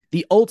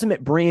the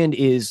ultimate brand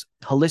is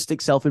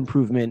holistic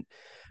self-improvement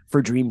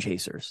for dream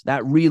chasers.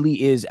 That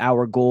really is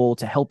our goal,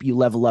 to help you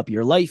level up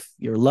your life,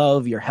 your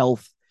love, your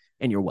health,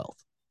 and your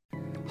wealth.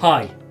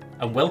 Hi,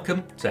 and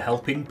welcome to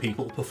Helping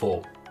People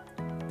Perform,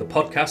 the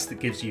podcast that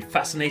gives you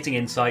fascinating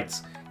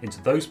insights into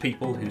those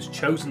people whose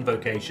chosen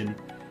vocation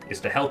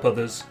is to help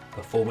others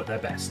perform at their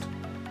best.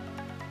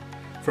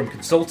 From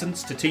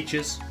consultants to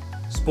teachers,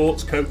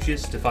 sports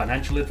coaches to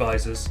financial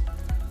advisors,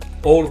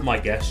 all of my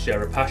guests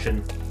share a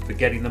passion for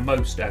getting the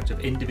most out of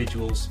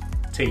individuals,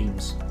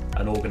 teams,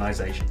 and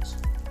organisations.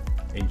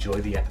 Enjoy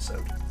the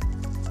episode.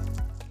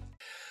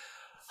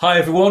 Hi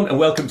everyone, and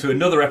welcome to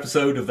another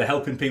episode of the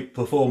Helping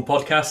People Perform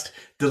podcast.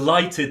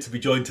 Delighted to be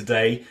joined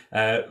today,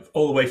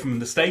 all the way from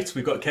the States.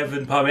 We've got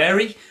Kevin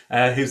Palmieri,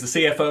 who's the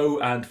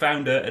CFO and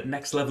founder at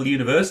Next Level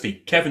University.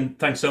 Kevin,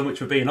 thanks so much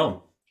for being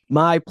on.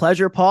 My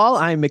pleasure, Paul.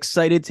 I'm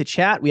excited to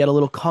chat. We had a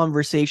little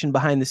conversation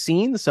behind the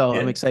scenes, so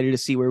I'm excited to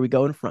see where we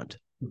go in front.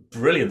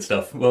 Brilliant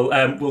stuff. Well,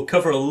 we'll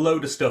cover a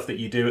load of stuff that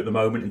you do at the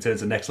moment in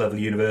terms of Next Level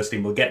University,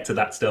 and we'll get to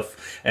that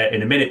stuff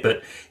in a minute.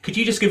 But could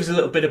you just give us a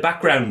little bit of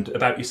background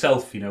about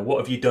yourself? You know, what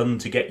have you done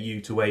to get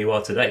you to where you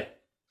are today?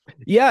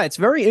 Yeah, it's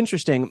very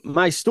interesting.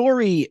 My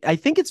story, I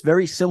think it's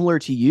very similar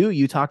to you.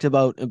 You talked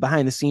about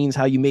behind the scenes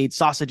how you made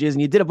sausages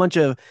and you did a bunch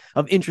of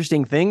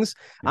interesting things.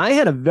 I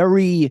had a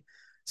very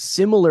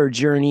similar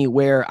journey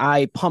where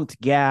I pumped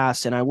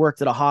gas and I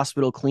worked at a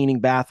hospital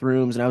cleaning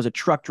bathrooms, and I was a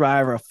truck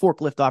driver, a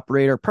forklift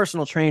operator,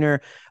 personal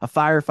trainer, a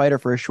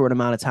firefighter for a short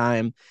amount of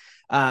time.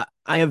 I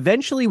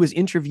eventually was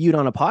interviewed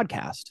on a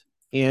podcast.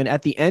 And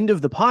at the end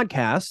of the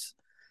podcast,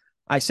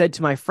 I said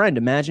to my friend,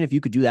 imagine if you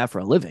could do that for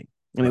a living.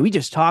 I mean, we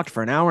just talked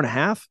for an hour and a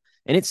half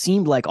and it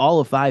seemed like all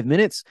of 5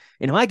 minutes.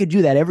 And if I could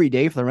do that every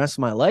day for the rest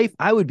of my life,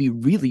 I would be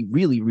really,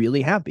 really,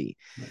 really happy.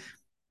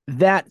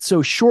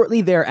 So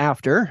shortly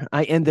thereafter,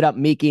 I ended up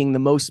making the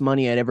most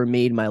money I'd ever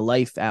made in my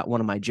life at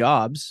one of my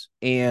jobs.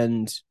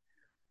 And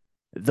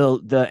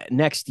the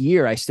next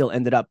year, I still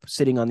ended up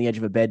sitting on the edge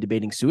of a bed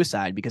debating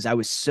suicide because I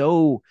was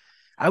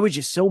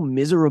just so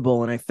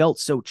miserable and I felt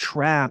so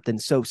trapped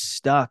and so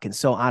stuck and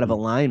so out of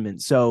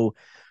alignment. So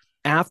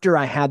after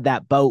I had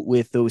that bout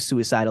with those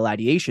suicidal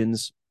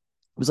ideations,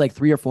 it was like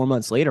 3 or 4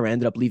 months later, I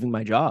ended up leaving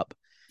my job.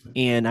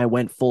 And I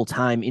went full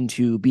time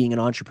into being an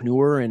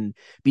entrepreneur and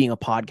being a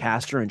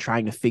podcaster and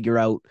trying to figure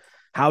out,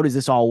 how does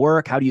this all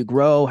work? How do you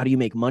grow? How do you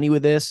make money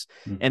with this?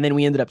 And then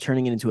we ended up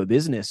turning it into a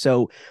business.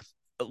 So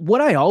what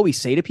I always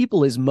say to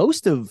people is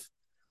most of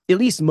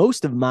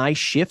my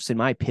shifts and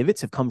my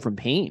pivots have come from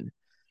pain.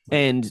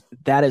 And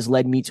that has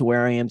led me to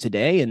where I am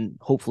today. And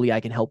hopefully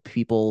I can help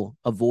people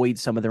avoid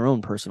some of their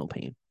own personal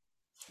pain.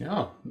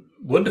 Yeah,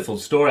 wonderful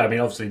story. I mean,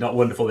 obviously not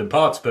wonderful in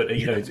parts, but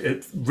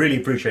it really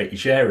appreciate you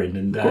sharing.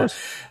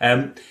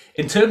 And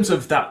in terms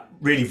of that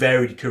really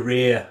varied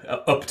career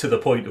up to the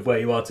point of where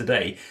you are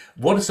today,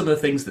 what are some of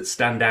the things that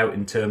stand out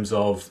in terms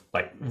of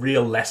like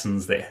real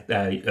lessons that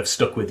have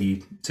stuck with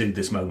you to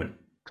this moment?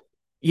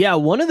 Yeah,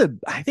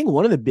 I think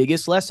one of the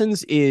biggest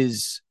lessons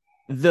is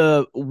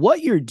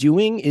what you're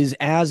doing is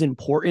as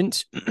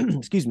important.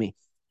 Excuse me.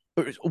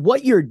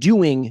 What you're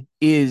doing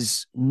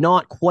is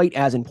not quite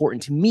as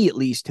important, to me at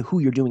least, to who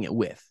you're doing it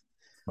with.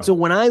 Right. So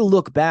when I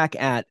look back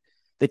at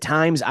the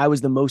times I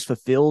was the most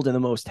fulfilled and the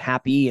most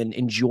happy and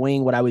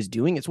enjoying what I was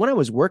doing, it's when I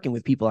was working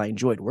with people I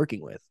enjoyed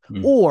working with,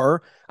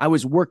 or I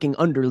was working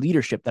under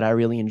leadership that I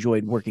really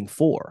enjoyed working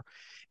for.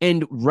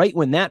 And right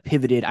when that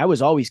pivoted, I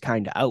was always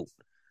kind of out.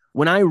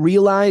 When I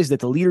realized that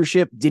the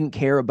leadership didn't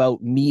care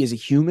about me as a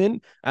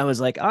human, I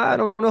was like, I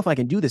don't know if I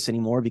can do this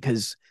anymore,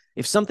 because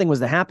if something was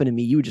to happen to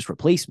me, you would just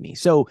replace me.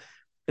 So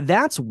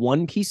that's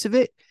one piece of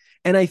it.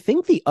 And I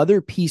think the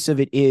other piece of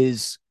it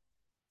is,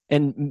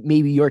 and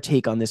maybe your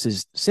take on this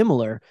is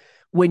similar,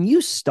 when you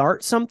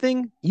start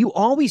something, you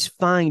always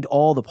find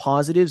all the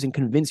positives and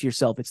convince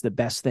yourself it's the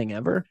best thing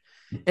ever.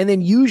 And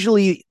then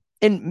usually,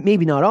 and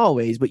maybe not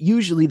always, but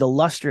usually the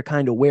luster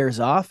kind of wears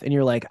off and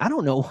you're like, I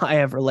don't know why I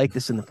ever liked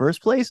this in the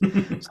first place.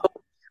 So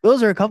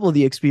those are a couple of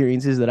the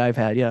experiences that I've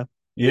had. Yeah.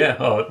 Yeah,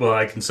 oh, well,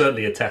 I can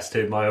certainly attest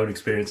to my own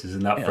experiences in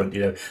that front.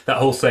 You know, that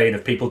whole saying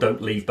of people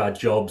don't leave bad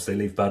jobs, they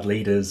leave bad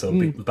leaders or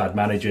bad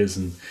managers.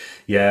 And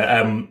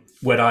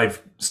when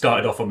I've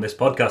started off on this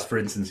podcast, for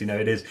instance,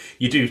 it is,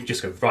 you do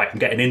just go, right, I'm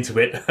getting into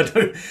it.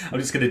 I'm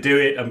just going to do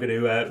it. I'm going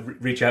to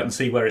reach out and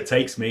see where it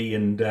takes me.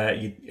 And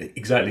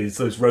exactly, it's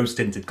those rose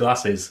tinted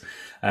glasses.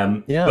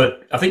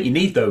 But I think you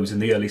need those in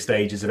the early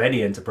stages of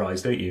any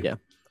enterprise, don't you? Yeah,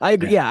 I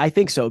agree. Yeah, I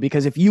think so.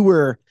 Because if you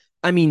were,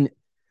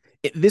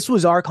 this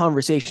was our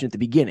conversation at the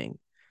beginning.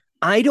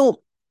 I do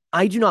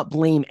not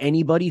blame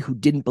anybody who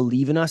didn't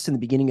believe in us in the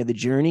beginning of the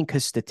journey,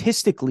 because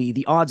statistically,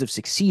 the odds of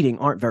succeeding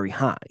aren't very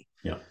high.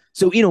 Yeah.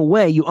 So in a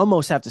way, you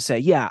almost have to say,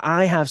 yeah,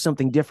 I have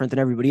something different than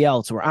everybody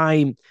else, or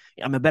I'm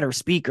a better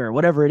speaker,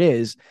 whatever it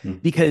is,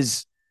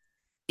 because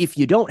if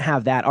you don't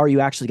have that, are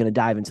you actually going to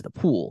dive into the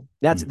pool?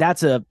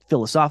 That's a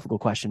philosophical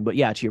question. But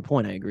yeah, to your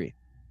point, I agree.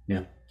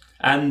 Yeah.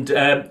 And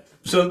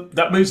so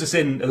that moves us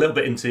in a little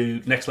bit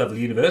into Next Level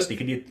University.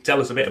 Can you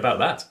tell us a bit about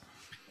that?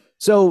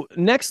 So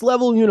Next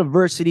Level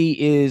University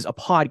is a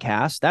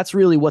podcast. That's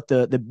really what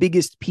the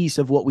biggest piece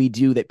of what we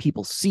do that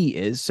people see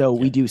is. So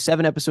we do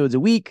 7 episodes a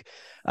week.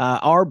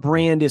 Our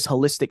brand is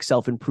holistic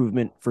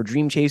self-improvement for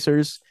dream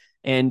chasers.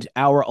 And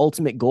our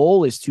ultimate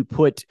goal is to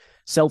put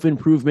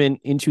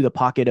self-improvement into the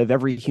pocket of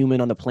every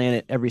human on the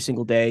planet every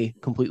single day,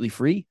 completely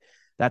free.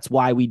 That's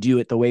why we do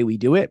it the way we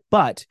do it.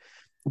 But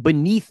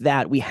beneath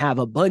that, we have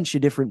a bunch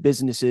of different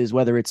businesses,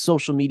 whether it's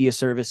social media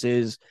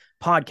services,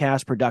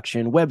 podcast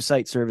production,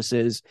 website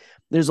services.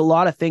 There's a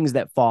lot of things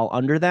that fall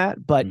under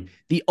that, but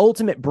the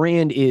ultimate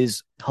brand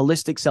is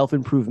holistic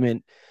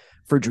self-improvement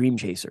for dream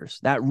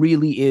chasers. That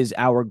really is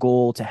our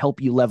goal, to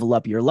help you level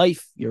up your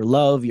life, your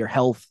love, your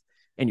health,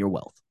 and your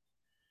wealth.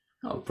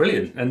 Oh,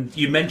 brilliant. And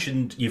you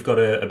mentioned you've got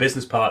a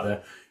business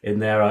partner in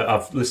there.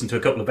 I've listened to a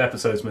couple of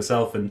episodes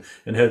myself and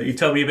heard you.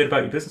 Tell me a bit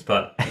about your business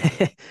partner.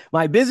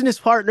 My business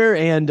partner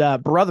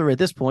and brother at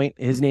this point,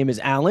 his name is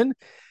Alan.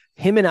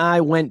 Him and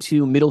I went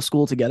to middle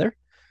school together.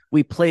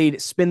 We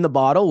played spin the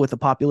bottle with the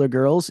popular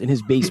girls in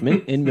his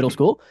basement in middle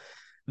school.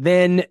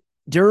 Then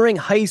during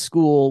high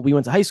school, we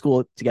went to high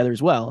school together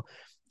as well.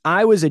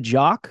 I was a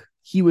jock.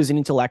 He was an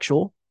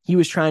intellectual. He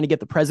was trying to get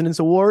the President's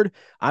Award.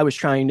 I was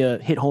trying to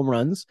hit home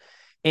runs.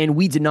 And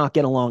we did not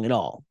get along at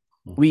all.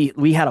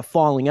 We had a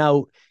falling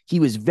out. He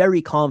was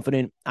very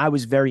confident. I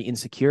was very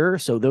insecure.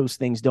 So those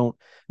things don't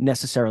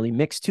necessarily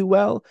mix too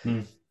well.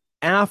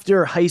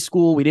 After high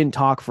school, we didn't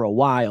talk for a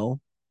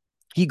while.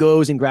 He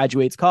goes and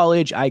graduates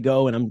college. I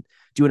go and I'm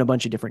doing a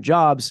bunch of different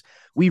jobs.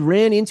 We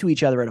ran into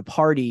each other at a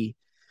party,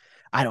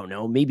 I don't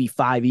know, maybe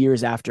 5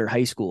 years after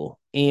high school.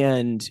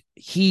 And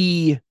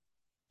he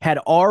had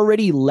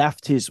already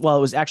left it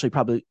was actually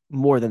probably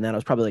more than that. It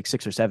was probably like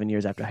 6 or 7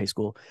 years after high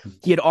school.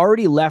 He had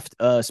already left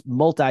a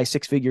multi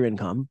 6-figure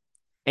income,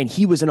 and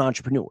he was an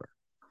entrepreneur.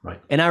 Right.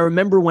 And I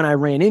remember when I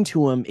ran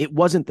into him, it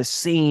wasn't the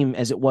same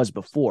as it was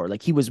before.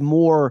 Like he was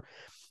more,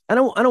 I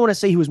don't want to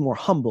say he was more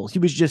humble. He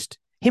was just,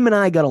 him and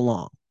I got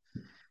along.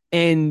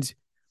 And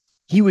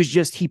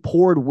he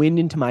poured wind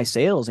into my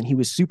sails, and he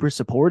was super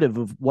supportive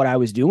of what I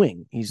was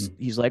doing.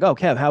 He's like, "Oh,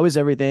 Kev, how is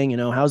everything?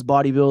 How's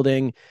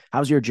bodybuilding?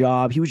 How's your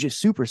job?" He was just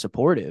super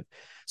supportive.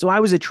 So I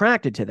was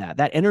attracted to that.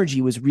 That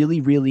energy was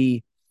really,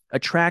 really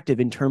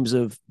attractive in terms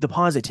of the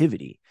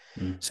positivity.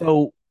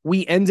 So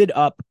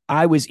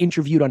I was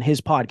interviewed on his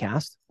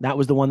podcast. That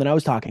was the one that I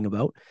was talking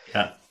about.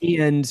 Yeah.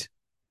 And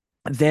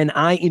then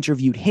I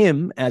interviewed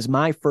him as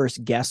my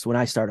first guest when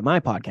I started my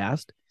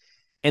podcast.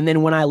 And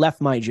then when I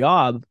left my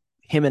job,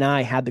 him and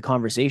I had the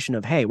conversation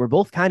of, hey, we're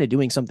both kind of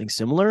doing something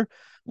similar.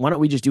 Why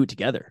don't we just do it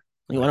together?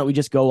 Why don't we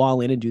just go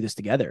all in and do this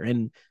together?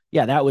 And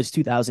yeah, that was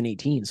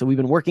 2018. So we've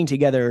been working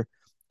together,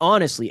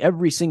 honestly,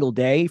 every single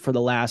day for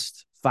the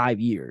last 5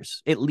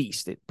 years, at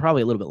least.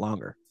 Probably a little bit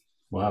longer.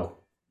 Wow.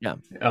 Yeah.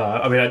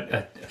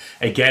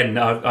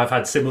 I've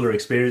had similar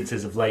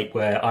experiences of late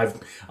where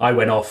I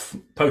went off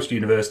post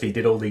university,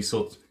 did all these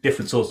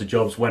different sorts of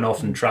jobs, went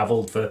off and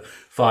traveled for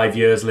 5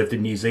 years, lived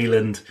in New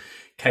Zealand,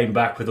 came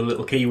back with a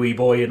little Kiwi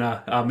boy in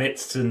our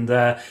midst and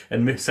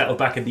settled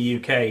back in the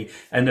UK,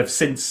 and have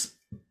since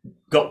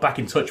got back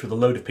in touch with a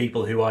load of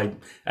people who I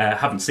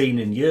haven't seen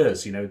in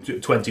years,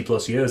 20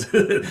 plus years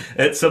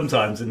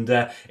sometimes. And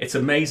it's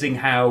amazing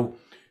how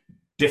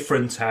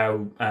different,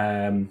 how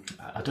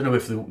I don't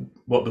know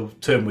what the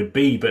term would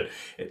be, but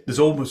there's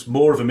almost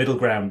more of a middle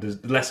ground.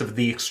 There's less of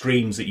the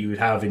extremes that you would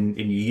have in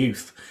your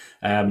youth,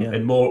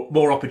 and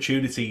more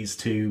opportunities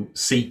to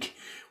seek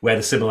where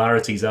the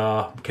similarities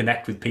are,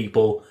 connect with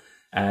people,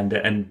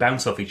 and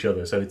bounce off each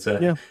other. So it's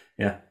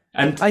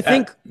And I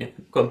think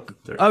go on.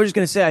 Sorry. I was just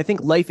going to say, I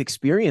think life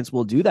experience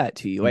will do that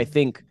to you. I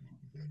think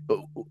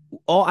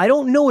I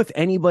don't know if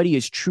anybody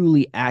is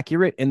truly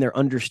accurate in their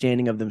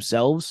understanding of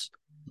themselves.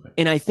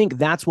 And I think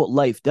that's what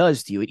life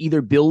does to you. It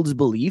either builds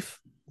belief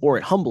or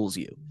it humbles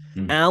you.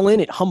 Alan,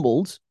 it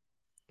humbled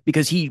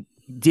because he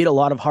did a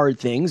lot of hard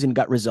things and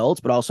got results,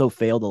 but also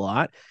failed a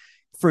lot.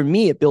 For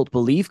me, it built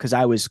belief because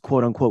I was,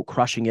 quote unquote,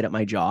 crushing it at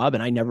my job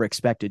and I never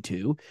expected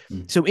to.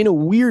 So in a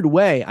weird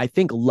way, I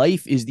think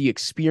life is the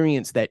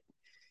experience that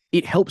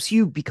it helps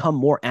you become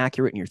more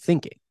accurate in your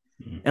thinking.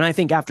 And I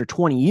think after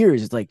 20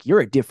 years, it's like you're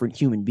a different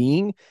human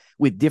being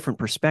with different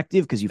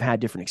perspective because you've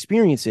had different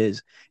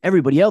experiences.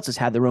 Everybody else has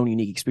had their own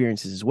unique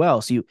experiences as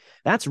well. So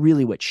that's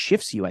really what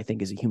shifts you, I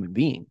think, as a human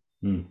being.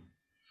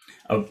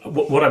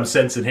 What I'm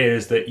sensing here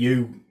is that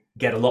you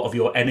get a lot of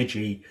your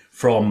energy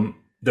from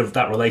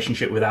that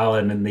relationship with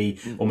Alan and the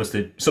almost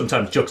the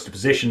sometimes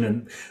juxtaposition,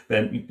 and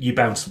then you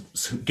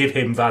give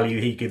him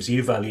value, he gives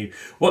you value.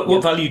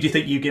 What value do you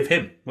think you give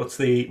him? What's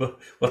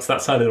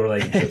that side of the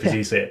relationship as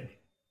you see it?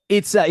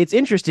 It's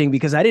interesting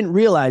because I didn't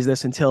realize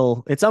this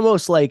until it's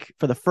almost like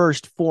for the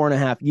first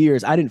 4.5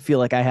 years, I didn't feel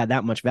like I had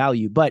that much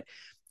value, but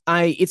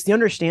it's the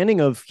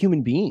understanding of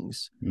human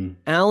beings.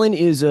 Alan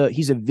he's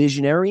a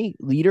visionary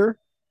leader,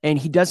 and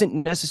he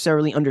doesn't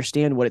necessarily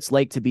understand what it's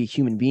like to be a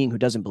human being who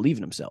doesn't believe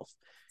in himself.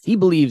 He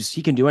believes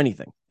he can do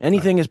anything.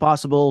 Anything is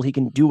possible. He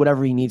can do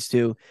whatever he needs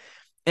to.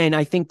 And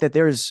I think that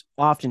there's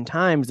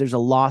oftentimes a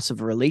loss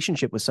of a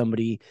relationship with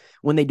somebody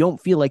when they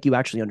don't feel like you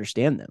actually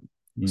understand them.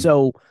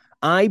 So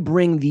I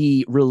bring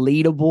the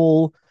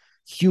relatable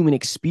human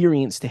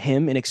experience to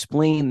him and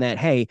explain that,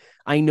 hey,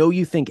 I know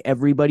you think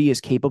everybody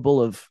is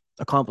capable of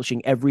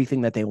accomplishing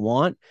everything that they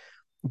want,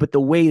 but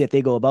the way that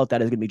they go about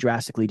that is going to be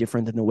drastically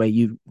different than the way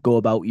you go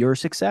about your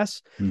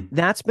success.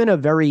 That's been a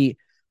very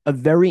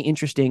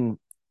interesting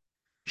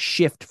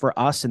shift for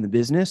us in the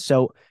business.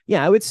 So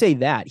yeah, I would say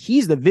that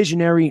he's the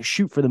visionary,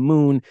 shoot for the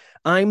moon.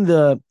 I'm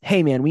the,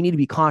 hey man, we need to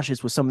be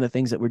cautious with some of the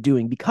things that we're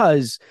doing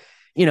because,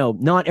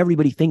 not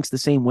everybody thinks the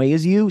same way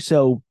as you.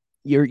 So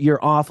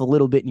you're off a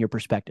little bit in your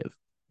perspective.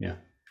 Yeah.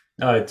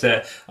 No,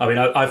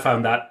 I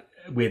found that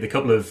with a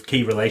couple of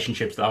key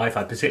relationships that I've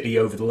had, particularly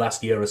over the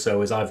last year or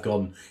so, as I've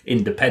gone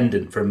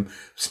independent from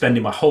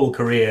spending my whole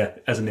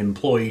career as an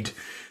employed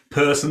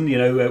person,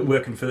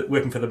 working for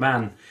the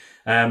man.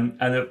 And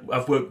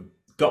I've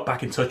got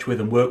back in touch with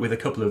and worked with a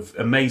couple of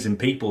amazing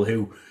people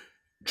who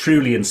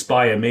truly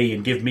inspire me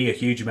and give me a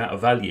huge amount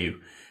of value.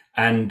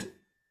 And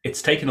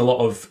it's taken a lot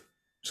of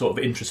sort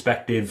of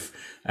introspective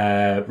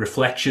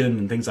reflection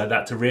and things like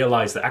that to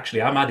realize that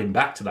actually I'm adding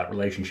back to that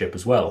relationship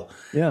as well.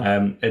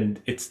 Yeah.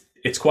 And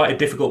it's quite a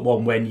difficult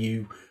one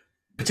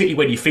particularly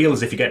when you feel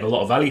as if you're getting a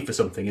lot of value for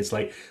something. It's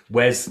like,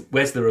 where's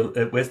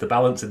the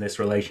balance in this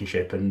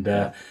relationship? And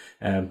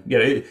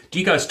do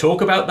you guys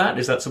talk about that?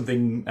 Is that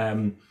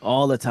something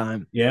all the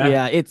time?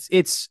 Yeah.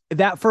 It's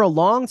that for a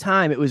long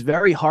time. It was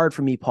very hard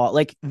for me, Paul.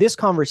 Like this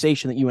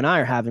conversation that you and I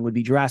are having would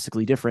be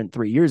drastically different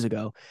 3 years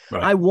ago.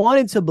 Right. I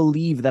wanted to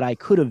believe that I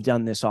could have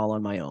done this all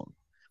on my own.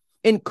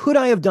 And could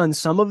I have done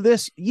some of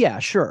this? Yeah,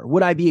 sure.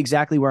 Would I be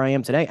exactly where I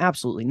am today?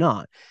 Absolutely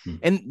not.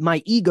 And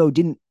my ego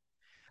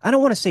I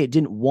don't want to say it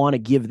didn't want to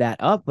give that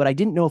up, but I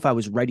didn't know if I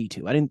was ready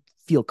to. I didn't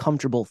feel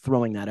comfortable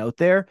throwing that out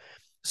there.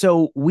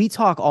 So we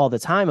talk all the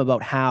time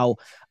about how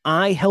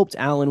I helped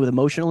Alan with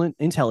emotional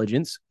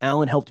intelligence.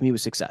 Alan helped me with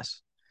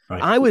success.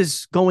 Right. I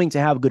was going to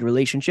have good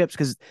relationships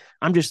because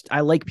I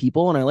like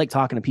people and I like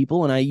talking to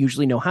people and I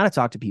usually know how to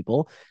talk to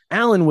people.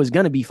 Alan was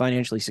going to be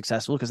financially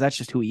successful because that's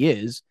just who he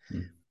is.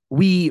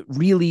 We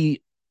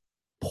really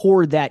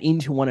poured that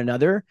into one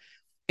another.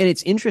 And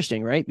it's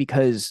interesting, right?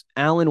 Because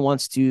Alan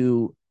wants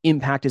to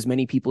impact as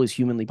many people as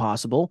humanly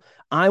possible.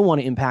 I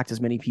want to impact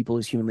as many people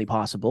as humanly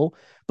possible,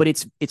 but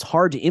it's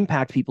hard to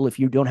impact people if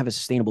you don't have a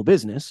sustainable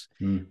business.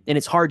 And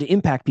it's hard to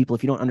impact people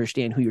if you don't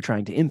understand who you're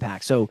trying to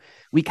impact. So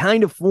we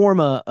kind of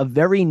form a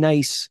very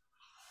nice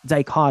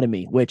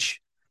dichotomy, which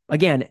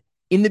again,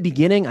 in the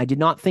beginning, I did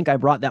not think I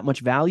brought that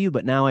much value,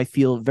 but now I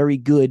feel very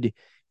good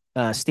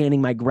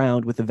standing my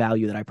ground with the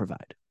value that I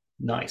provide.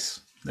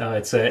 Nice.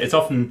 It's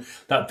often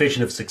that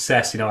vision of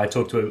success. I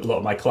talk to a lot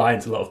of my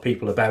clients, a lot of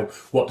people about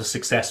what does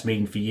success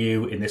mean for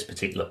you in this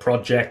particular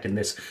project, in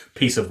this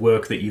piece of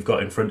work that you've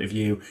got in front of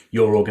you,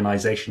 your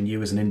organization,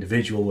 you as an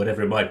individual,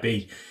 whatever it might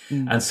be.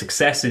 And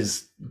success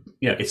is,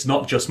 it's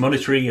not just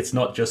monetary. It's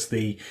not just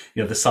the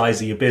size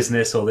of your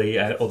business or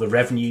the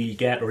revenue you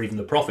get or even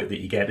the profit that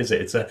you get, is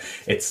it?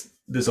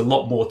 There's a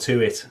lot more to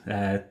it,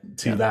 that,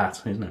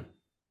 isn't it?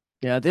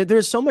 Yeah.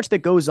 There's so much that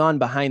goes on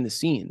behind the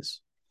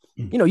scenes.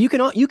 You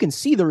can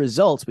see the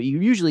results, but you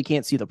usually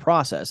can't see the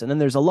process. And then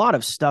there's a lot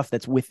of stuff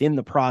that's within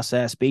the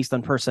process based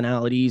on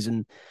personalities.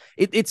 And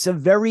it's a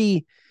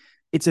very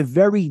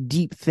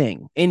deep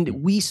thing.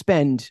 And we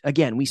spend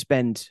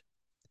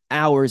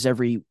hours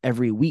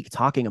every week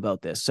talking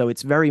about this. So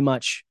it's very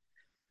much,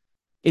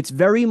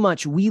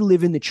 we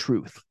live in the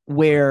truth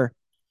where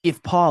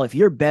if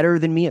you're better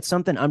than me at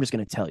something, I'm just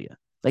going to tell you.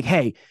 Like,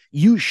 hey,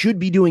 you should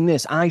be doing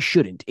this. I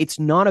shouldn't. It's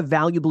not a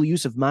valuable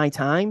use of my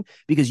time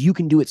because you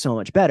can do it so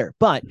much better.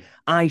 But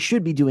I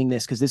should be doing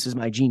this because this is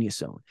my genius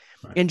zone.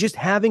 Right. And just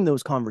having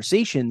those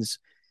conversations,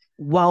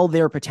 while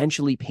they're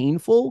potentially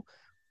painful,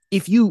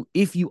 if you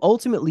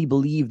ultimately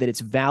believe that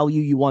it's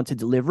value you want to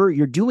deliver,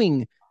 you're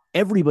doing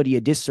everybody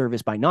a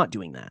disservice by not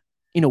doing that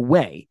in a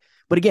way.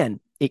 But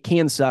again, it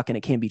can suck and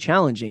it can be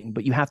challenging,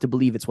 but you have to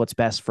believe it's what's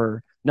best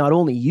for not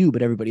only you,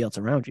 but everybody else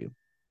around you.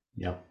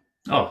 Yeah.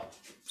 Oh,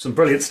 some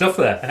brilliant stuff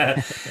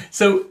there.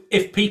 So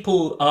if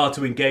people are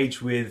to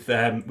engage with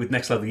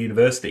Next Level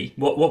University,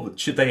 what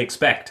should they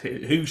expect?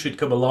 Who should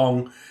come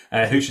along?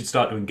 Who should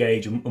start to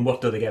engage, and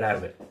what do they get out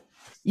of it?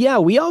 Yeah,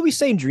 we always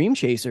say dream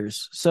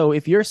chasers. So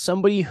if you're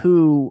somebody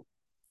who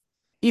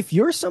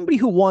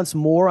wants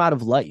more out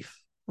of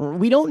life,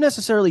 we don't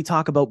necessarily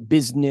talk about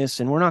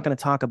business, and we're not going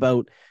to talk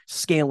about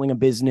scaling a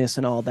business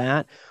and all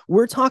that.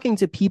 We're talking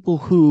to people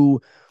who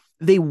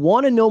they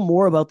want to know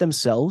more about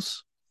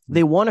themselves.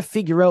 They want to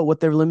figure out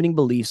what their limiting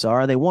beliefs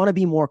are. They want to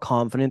be more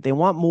confident. They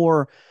want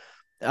more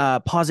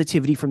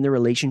positivity from their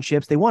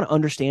relationships. They want to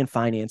understand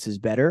finances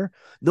better.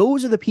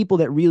 Those are the people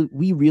that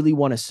we really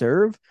want to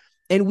serve.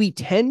 And we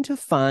tend to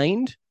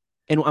find,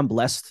 and I'm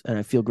blessed and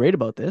I feel great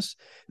about this,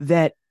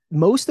 that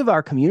most of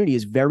our community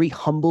is very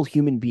humble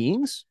human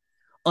beings,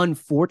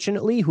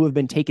 unfortunately, who have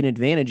been taken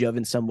advantage of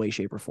in some way,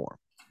 shape, or form.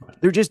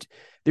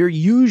 They're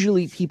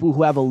usually people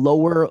who have a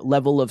lower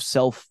level of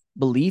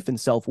self-belief and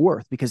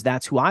self-worth, because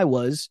that's who I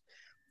was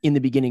in the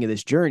beginning of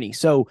this journey.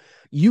 So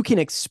you can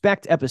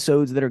expect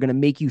episodes that are going to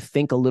make you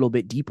think a little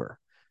bit deeper.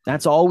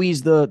 That's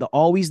always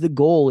the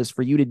goal, is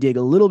for you to dig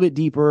a little bit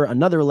deeper,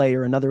 another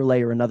layer, another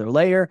layer, another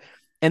layer.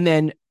 And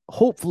then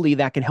hopefully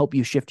that can help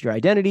you shift your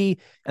identity.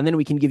 And then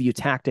we can give you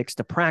tactics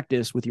to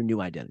practice with your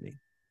new identity.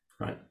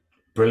 Right.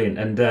 Brilliant.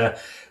 And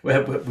we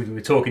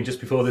were talking just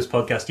before this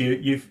podcast,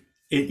 you've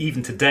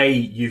even today,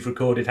 you've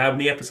recorded, how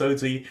many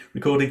episodes are you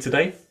recording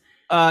today?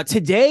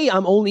 Today,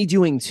 I'm only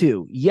doing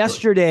 2.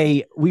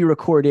 Yesterday, we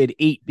recorded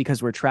 8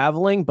 because we're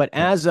traveling. But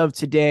as of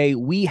today,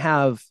 we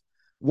have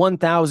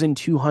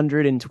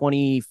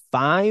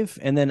 1,225.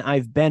 And then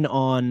I've been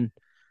on,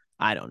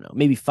 I don't know,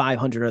 maybe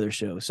 500 other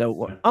shows.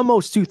 So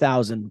almost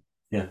 2,000.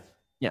 Yeah.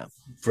 Yeah.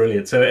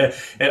 Brilliant. So,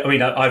 I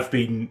mean, I've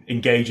been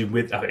engaging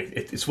with,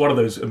 it's one of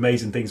those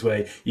amazing things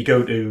where you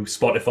go to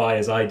Spotify,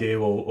 as I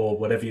do, or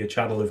whatever your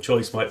channel of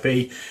choice might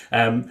be.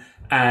 And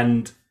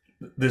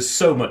there's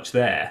so much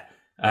there.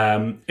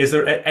 Is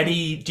there do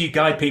you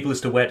guide people as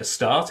to where to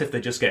start if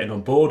they're just getting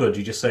on board, or do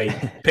you just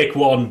say, pick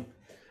one,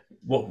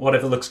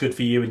 whatever looks good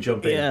for you and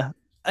jump in? Yeah.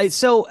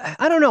 So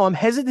I don't know. I'm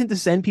hesitant to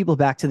send people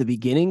back to the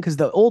beginning because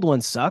the old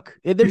ones suck.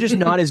 They're just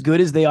not as good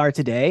as they are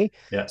today.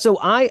 Yeah. So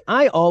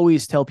I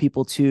always tell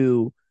people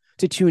to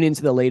tune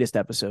into the latest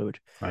episode.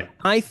 Right.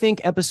 I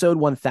think episode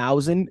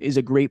 1000 is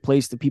a great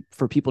place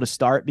for people to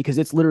start, because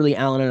it's literally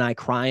Alan and I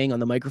crying on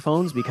the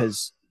microphones,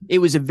 because it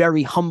was a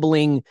very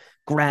humbling,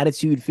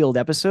 gratitude-filled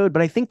episode.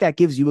 But I think that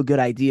gives you a good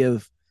idea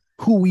of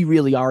who we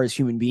really are as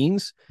human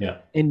beings. Yeah.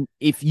 And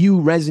if you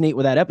resonate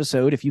with that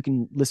episode, if you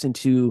can listen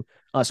to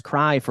us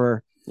cry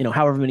for,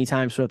 however many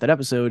times throughout that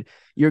episode,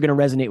 you're going to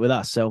resonate with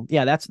us. So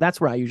yeah, that's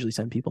where I usually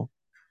send people.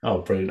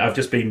 Oh, brilliant. I've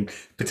just been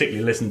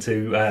particularly listening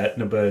to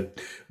number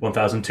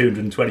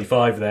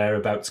 1,225 there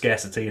about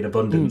scarcity and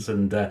abundance.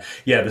 And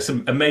there's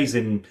some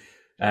amazing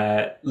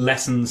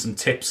lessons and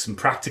tips and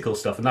practical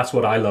stuff. And that's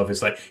what I love,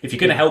 is like, if you're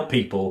going to help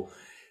people,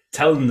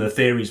 tell them the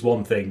theory is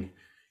one thing,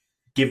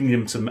 giving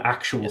them some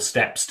actual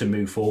steps to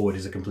move forward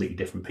is a completely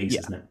different piece,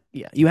 isn't it?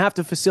 Yeah. You have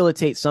to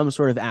facilitate some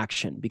sort of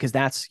action, because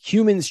that's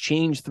humans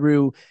change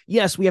through,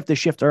 yes, we have to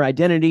shift our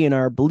identity and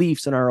our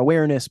beliefs and our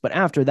awareness. But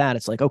after that,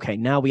 it's like, okay,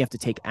 now we have to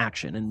take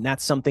action. And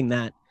that's something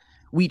that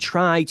we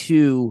try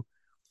to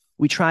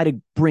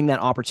bring that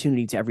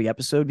opportunity to every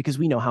episode, because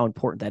we know how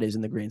important that is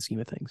in the grand scheme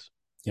of things.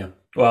 Yeah.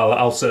 Well,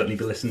 I'll certainly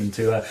be listening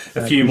to a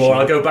few more.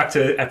 I'll go back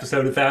to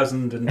episode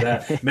 1000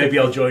 and maybe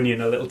I'll join you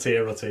in a little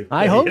tier or two.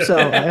 I hope so.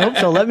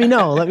 Let me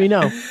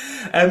know.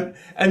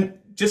 And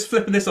just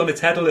flipping this on its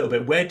head a little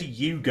bit, where do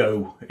you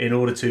go in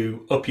order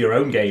to up your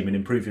own game and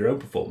improve your own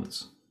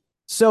performance?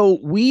 So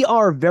we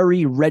are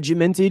very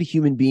regimented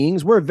human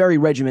beings. We're a very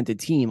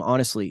regimented team,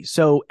 honestly.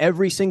 So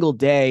every single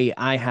day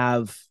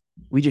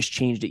we just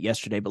changed it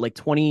yesterday, but like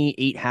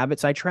 28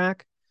 habits I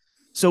track.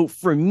 So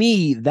for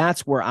me,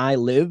 that's where I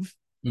live.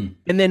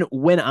 And then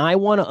when I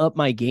want to up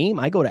my game,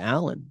 I go to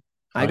Alan.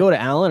 I go to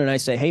Alan and I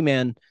say, hey,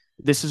 man,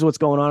 this is what's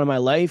going on in my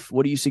life.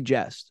 What do you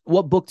suggest?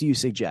 What book do you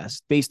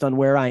suggest based on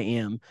where I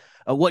am?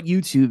 What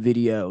YouTube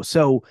video?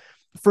 So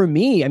for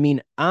me, I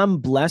mean, I'm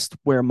blessed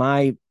where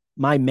my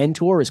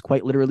mentor is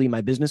quite literally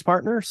my business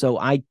partner. So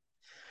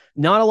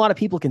not a lot of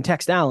people can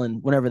text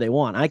Alan whenever they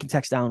want. I can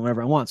text Alan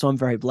whenever I want. So I'm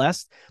very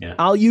blessed. Yeah.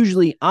 I'll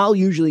usually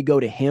go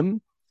to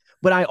him.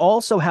 But I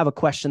also have a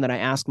question that I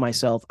ask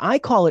myself. I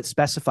call it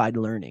specified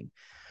learning.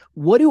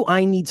 What do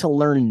I need to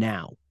learn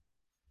now?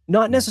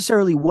 Not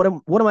necessarily what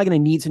am I going to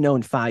need to know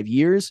in 5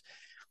 years.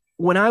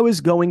 When I was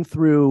going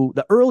through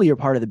the earlier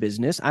part of the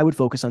business, I would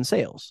focus on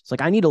sales. It's like,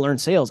 I need to learn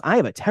sales. I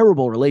have a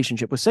terrible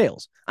relationship with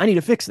sales. I need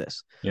to fix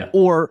this. Yeah.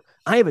 Or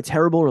I have a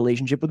terrible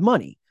relationship with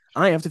money.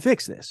 I have to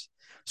fix this.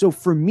 So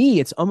for me,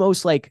 it's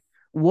almost like,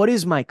 what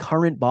is my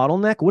current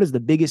bottleneck? What is the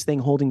biggest thing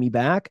holding me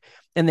back?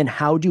 And then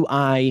how do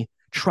I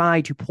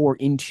try to pour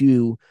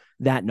into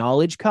that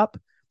knowledge cup?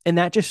 And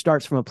that just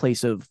starts from a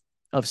place of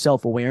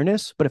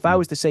self-awareness. But if I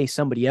was to say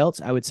somebody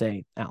else, I would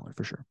say Alan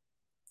for sure.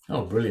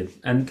 Oh, brilliant.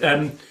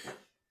 And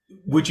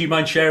would you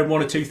mind sharing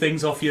one or two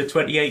things off your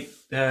 28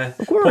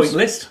 point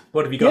list?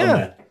 What have you got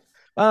on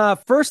there?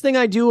 First thing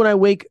I do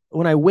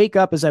when I wake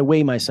up is I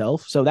weigh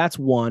myself. So that's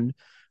one.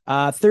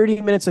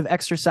 30 minutes of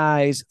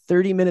exercise,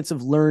 30 minutes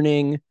of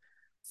learning,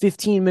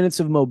 15 minutes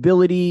of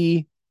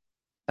mobility.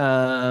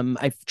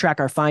 I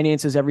track our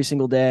finances every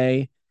single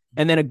day.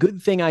 And then a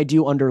good thing I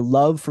do under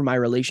love for my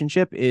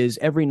relationship is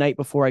every night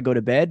before I go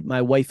to bed,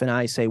 my wife and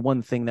I say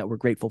one thing that we're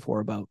grateful for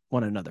about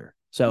one another.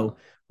 So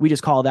we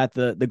just call that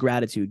the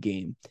gratitude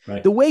game.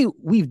 Right. The way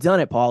we've done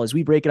it, Paul, is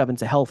we break it up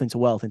into health, into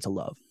wealth, into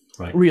love.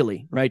 Right.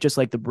 Really, right? Just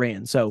like the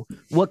brand. So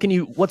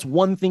what's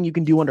one thing you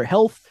can do under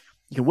health?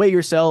 You can weigh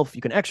yourself,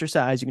 you can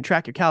exercise, you can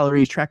track your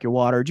calories, track your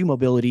water, do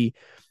mobility,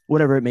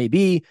 whatever it may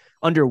be.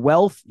 Under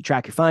wealth, you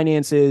track your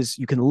finances,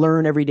 you can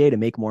learn every day to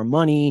make more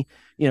money,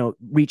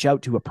 reach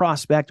out to a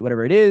prospect,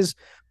 whatever it is.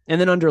 And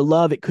then under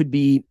love, it could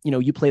be,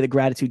 you play the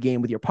gratitude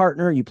game with your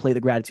partner, you play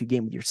the gratitude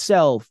game with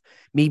yourself.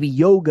 Maybe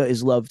yoga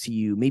is love to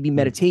you, maybe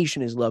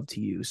meditation is love to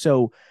you.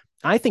 So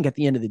I think at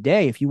the end of the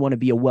day, if you want to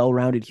be a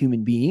well-rounded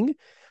human being,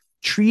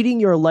 treating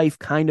your life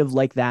kind of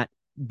like that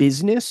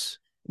business,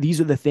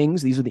 these are the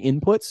things, these are the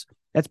inputs,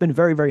 that's been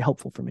very, very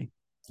helpful for me.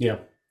 Yeah.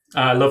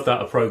 I love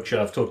that approach.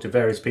 I've talked to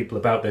various people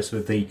about this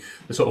with the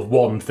sort of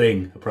one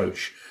thing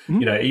approach. Mhm.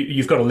 You know,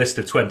 you've got a list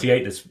of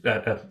 28. That's,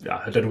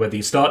 I don't know whether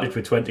you started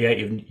with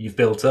 28, you've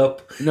built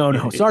up. No,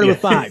 started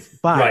with Yeah, five.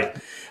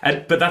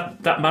 right. But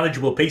that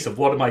manageable piece of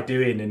what am I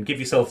doing, and give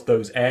yourself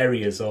those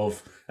areas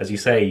of, as you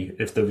say,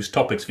 if those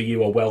topics for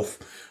you are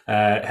wealth,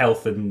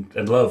 health,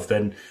 and love,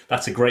 then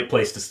that's a great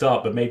place to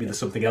start. But maybe there's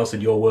something else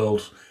in your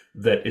world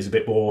that is a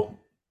bit more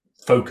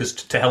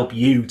focused to help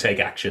you take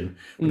action.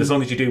 But as Mm.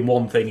 long as you're doing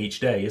one thing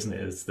each day, isn't it?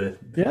 It's the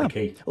Yeah.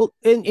 key. Well,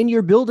 and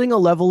you're building a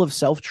level of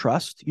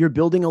self-trust. You're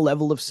building a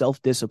level of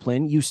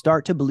self-discipline. You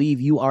start to believe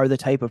you are the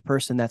type of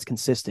person that's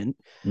consistent.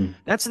 Mm,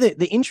 That's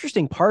the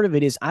interesting part of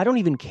it is I don't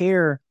even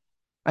care.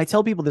 I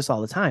tell people this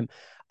all the time.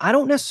 I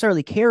don't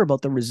necessarily care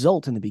about the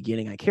result in the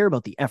beginning. I care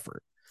about the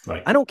effort.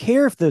 right. I don't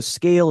care if the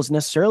scale is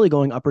necessarily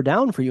going up or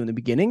down for you in the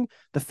beginning.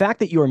 The fact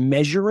that you're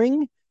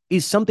measuring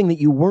is something that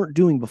you weren't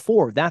doing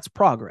before. That's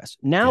progress.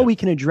 Now Yeah. we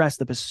can address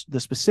the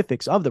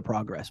specifics of the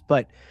progress.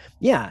 But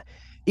yeah,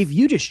 if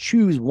you just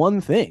choose one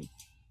thing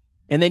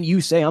and then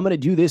you say, I'm going to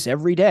do this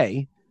every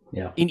day,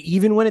 Yeah. and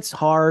even when it's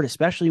hard,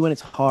 especially when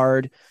it's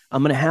hard,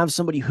 I'm going to have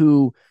somebody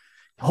who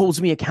holds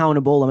me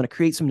accountable. I'm going to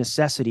create some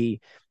necessity.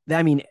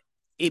 I mean,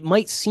 it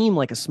might seem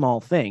like a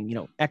small thing,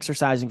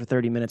 exercising for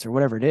 30 minutes or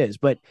whatever it is,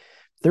 but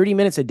 30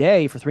 minutes a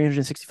day for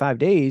 365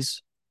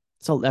 days,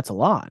 so that's a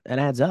lot. That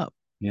adds up.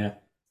 Yeah.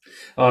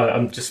 Oh,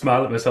 I'm just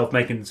smiling at myself,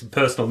 making some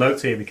personal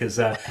notes here because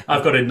I've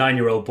got a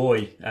 9-year-old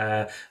boy.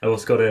 I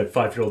also got a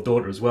 5-year-old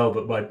daughter as well.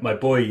 But my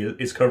boy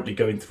is currently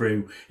going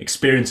through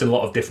experiencing a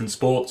lot of different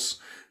sports.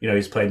 You know,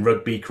 he's playing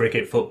rugby,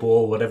 cricket,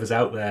 football, whatever's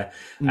out there.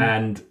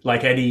 And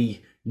like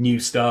any new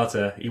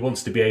starter, he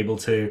wants to be able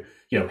to,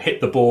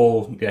 hit the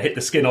ball, hit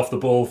the skin off the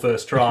ball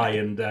first try,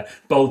 and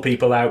bowl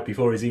people out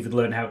before he's even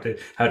learned how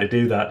to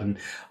do that. And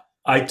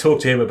I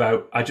talked to him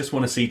about, I just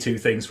want to see two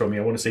things from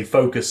you. I want to see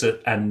focus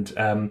and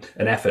an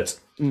effort.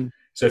 Mm.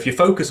 So if you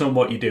focus on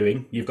what you're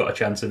doing, you've got a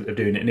chance of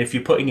doing it. And if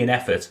you're putting in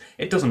effort,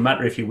 it doesn't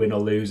matter if you win or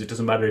lose. It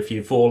doesn't matter if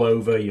you fall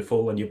over, you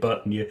fall on your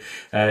butt, and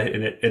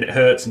it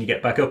hurts, and you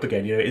get back up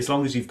again. As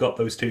long as you've got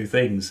those two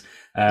things.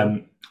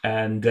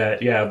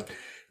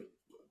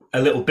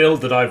 A little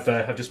build that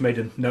I've just made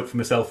a note for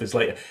myself is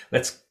like,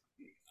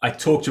 I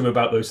talk to him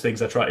about those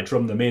things. I try to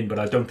drum them in, but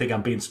I don't think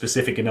I'm being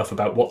specific enough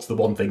about what's the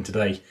one thing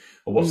today,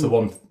 or what's the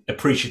one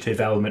appreciative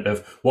element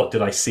of what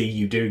did I see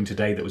you doing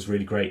today that was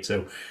really great.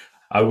 So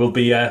I will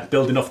be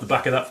building off the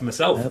back of that for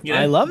myself.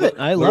 I love it.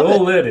 We're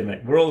all learning,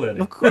 mate. We're all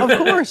learning. Of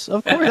course.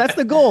 That's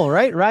the goal,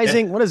 right?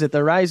 Rising. Yeah. What is it?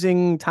 The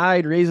rising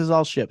tide raises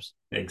all ships.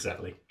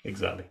 Exactly.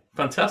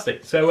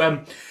 Fantastic.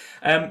 So,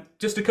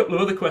 just a couple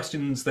of other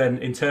questions then,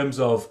 in terms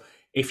of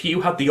if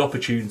you had the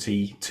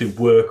opportunity to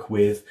work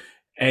with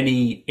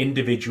any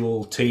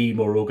individual team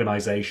or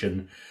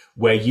organization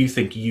where you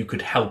think you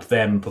could help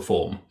them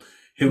perform,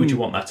 who would you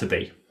want that to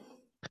be?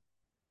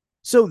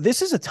 So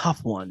this is a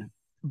tough one,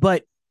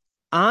 but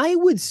I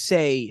would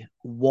say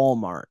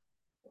Walmart.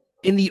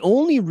 And the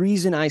only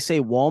reason I say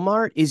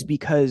Walmart is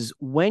because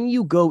when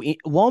you go in,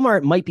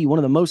 Walmart might be one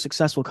of the most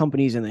successful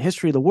companies in the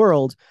history of the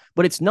world,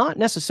 but it's not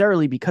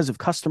necessarily because of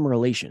customer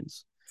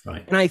relations.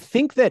 Right. And I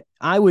think that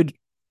I would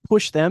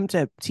push them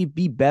to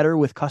be better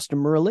with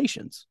customer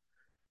relations.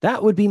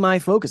 That would be my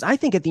focus. I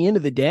think at the end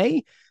of the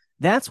day,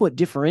 that's what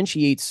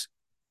differentiates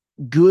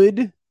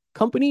good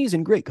companies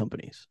and great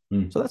companies.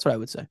 So that's what I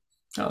would say.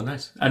 Oh,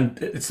 nice. And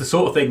it's the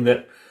sort of thing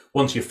that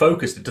once you're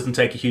focused, it doesn't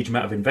take a huge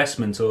amount of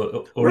investment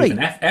or Right. even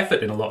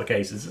effort in a lot of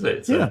cases, is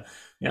it?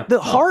 Yeah. The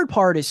hard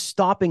part is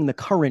stopping the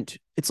current.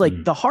 It's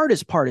like the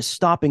hardest part is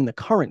stopping the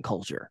current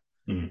culture.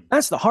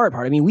 That's the hard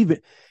part. I mean, we've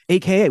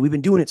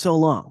been doing it so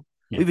long.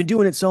 Yeah. We've been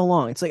doing it so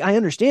long. It's like, I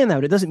understand that,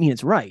 but it doesn't mean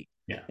it's right.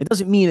 Yeah. It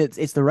doesn't mean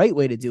it's the right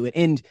way to do it.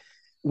 And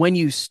when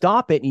you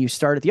stop it and you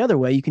start it the other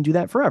way, you can do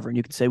that forever. And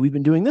you can say, we've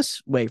been doing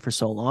this way for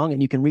so long,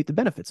 and you can reap the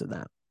benefits of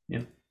that.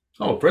 Yeah.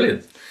 Oh,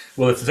 brilliant.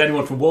 Well, if there's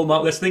anyone from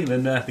Walmart listening,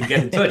 then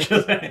get in touch.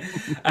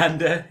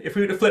 And if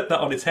we were to flip that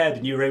on its head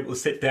and you were able to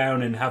sit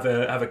down and have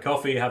a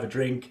coffee, have a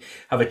drink,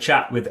 have a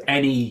chat with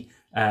any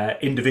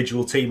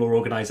individual team or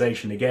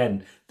organization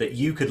again that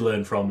you could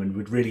learn from and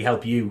would really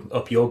help you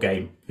up your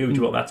game, who would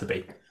you want that to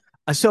be?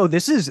 So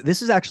this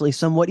is actually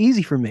somewhat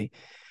easy for me.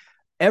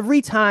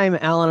 Every time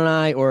Alan and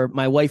I, or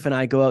my wife and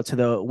I, go out to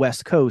the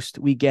West Coast,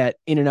 we get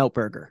In-N-Out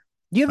Burger.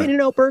 Do you have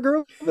In-N-Out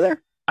Burger over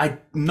there? I'm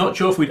not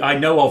sure if I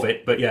know of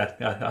it, but yeah,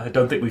 I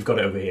don't think we've got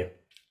it over here.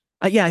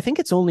 Yeah, I think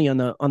it's only on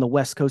the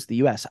West Coast of the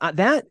U.S.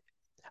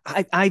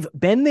 I've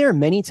been there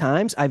many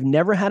times. I've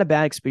never had a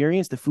bad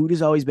experience. The food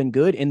has always been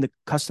good, and the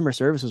customer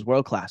service is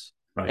world class.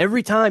 Right.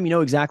 Every time, you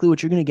know exactly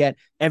what you're going to get.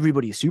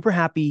 Everybody is super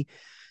happy.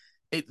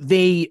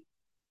 They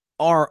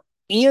are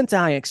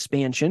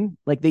anti-expansion.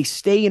 Like, they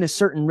stay in a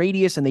certain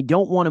radius and they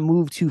don't want to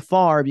move too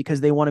far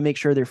because they want to make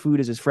sure their food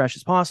is as fresh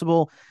as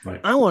possible. Right.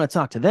 I want to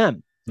talk to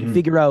them and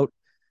figure out,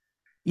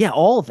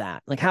 all of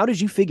that. Like, how did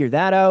you figure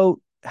that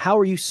out? How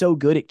are you so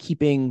good at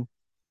keeping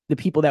the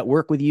people that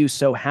work with you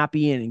so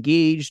happy and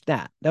engaged?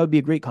 That would be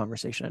a great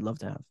conversation I'd love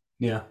to have.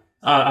 Yeah.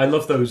 I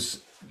love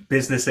those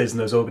businesses and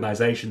those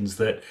organizations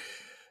that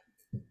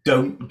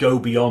don't go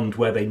beyond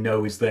where they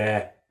know is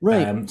their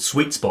Right.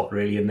 sweet spot,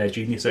 really, in their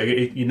genius. So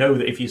you know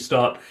that if you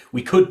start,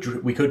 we could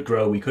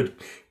grow,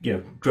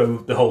 grow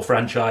the whole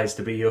franchise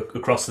to be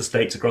across the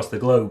states, across the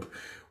globe.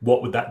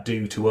 What would that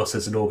do to us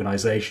as an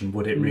organization?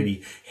 Would it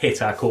really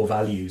hit our core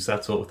values,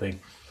 that sort of thing?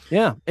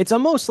 Yeah. It's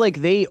almost like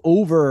they're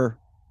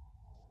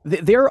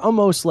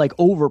almost like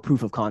over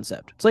proof of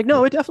concept. It's like,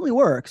 no, it definitely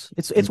works.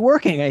 It's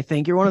working. I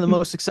think you're one of the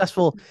most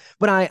successful,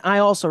 but I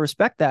also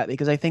respect that,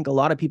 because I think a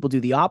lot of people do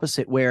the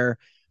opposite, where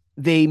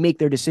they make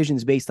their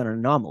decisions based on an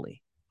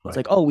anomaly. It's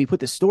like, oh, we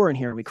put this store in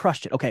here and we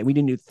crushed it. Okay, we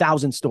didn't do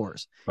 1,000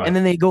 stores, and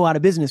then they go out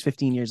of business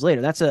 15 years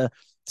later.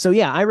 So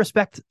yeah, I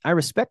respect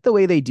the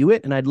way they do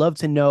it, and I'd love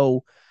to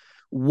know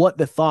what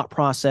the thought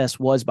process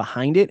was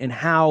behind it, and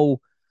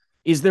how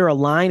is there a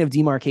line of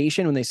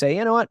demarcation when they say,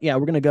 you know what, yeah,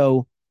 we're gonna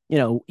go,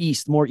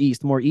 east, more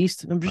east, more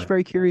east. I'm just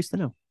very curious to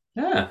know.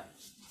 Yeah,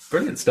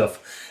 brilliant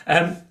stuff.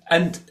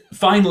 And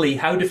finally,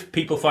 how do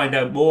people find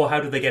out more?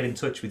 How do they get in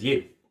touch with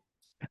you?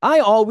 I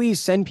always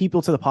send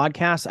people to the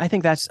podcast. I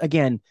think that's,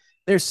 again,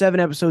 there's 7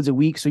 episodes a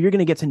week, so you're going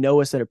to get to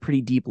know us at a pretty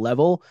deep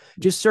level.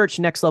 Just search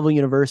Next Level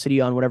University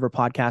on whatever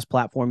podcast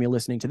platform you're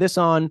listening to this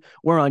on.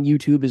 We're on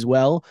YouTube as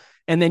well.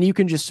 And then you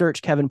can just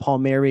search Kevin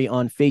Palmieri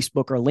on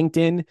Facebook or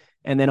LinkedIn.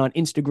 And then on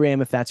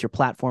Instagram, if that's your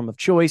platform of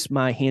choice,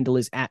 my handle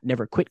is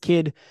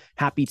 @NeverQuitKid.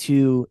 Happy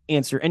to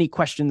answer any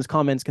questions,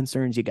 comments,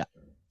 concerns you got.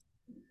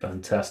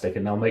 Fantastic.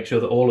 And I'll make sure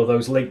that all of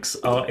those links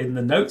are in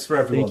the notes for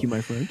everyone. Thank you, my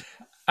friend.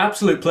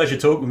 Absolute pleasure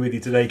talking with you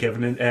today,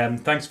 Kevin.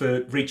 And thanks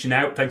for reaching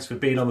out. Thanks for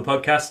being on the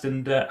podcast,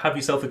 and have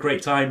yourself a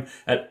great time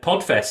at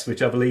Podfest,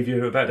 which I believe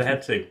you're about to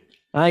head to.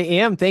 I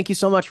am. Thank you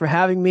so much for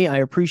having me. I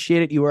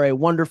appreciate it. You are a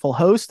wonderful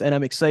host, and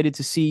I'm excited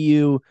to see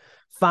you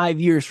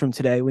 5 years from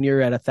today when you're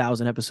at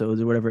 1,000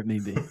 episodes or whatever it may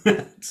be.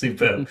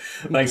 Superb.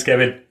 Thanks,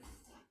 Kevin.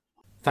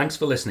 Thanks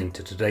for listening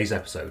to today's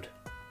episode.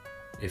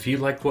 If you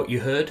liked what you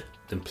heard,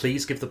 then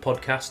please give the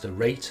podcast a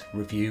rate,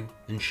 review,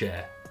 and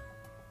share.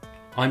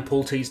 I'm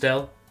Paul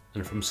Teasdale,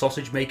 and from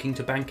sausage making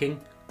to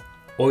banking,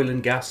 oil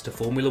and gas to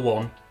Formula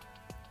One,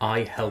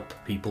 I help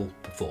people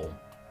perform.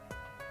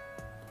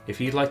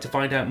 If you'd like to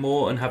find out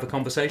more and have a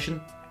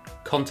conversation,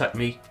 contact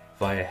me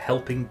via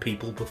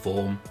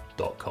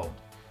helpingpeopleperform.com.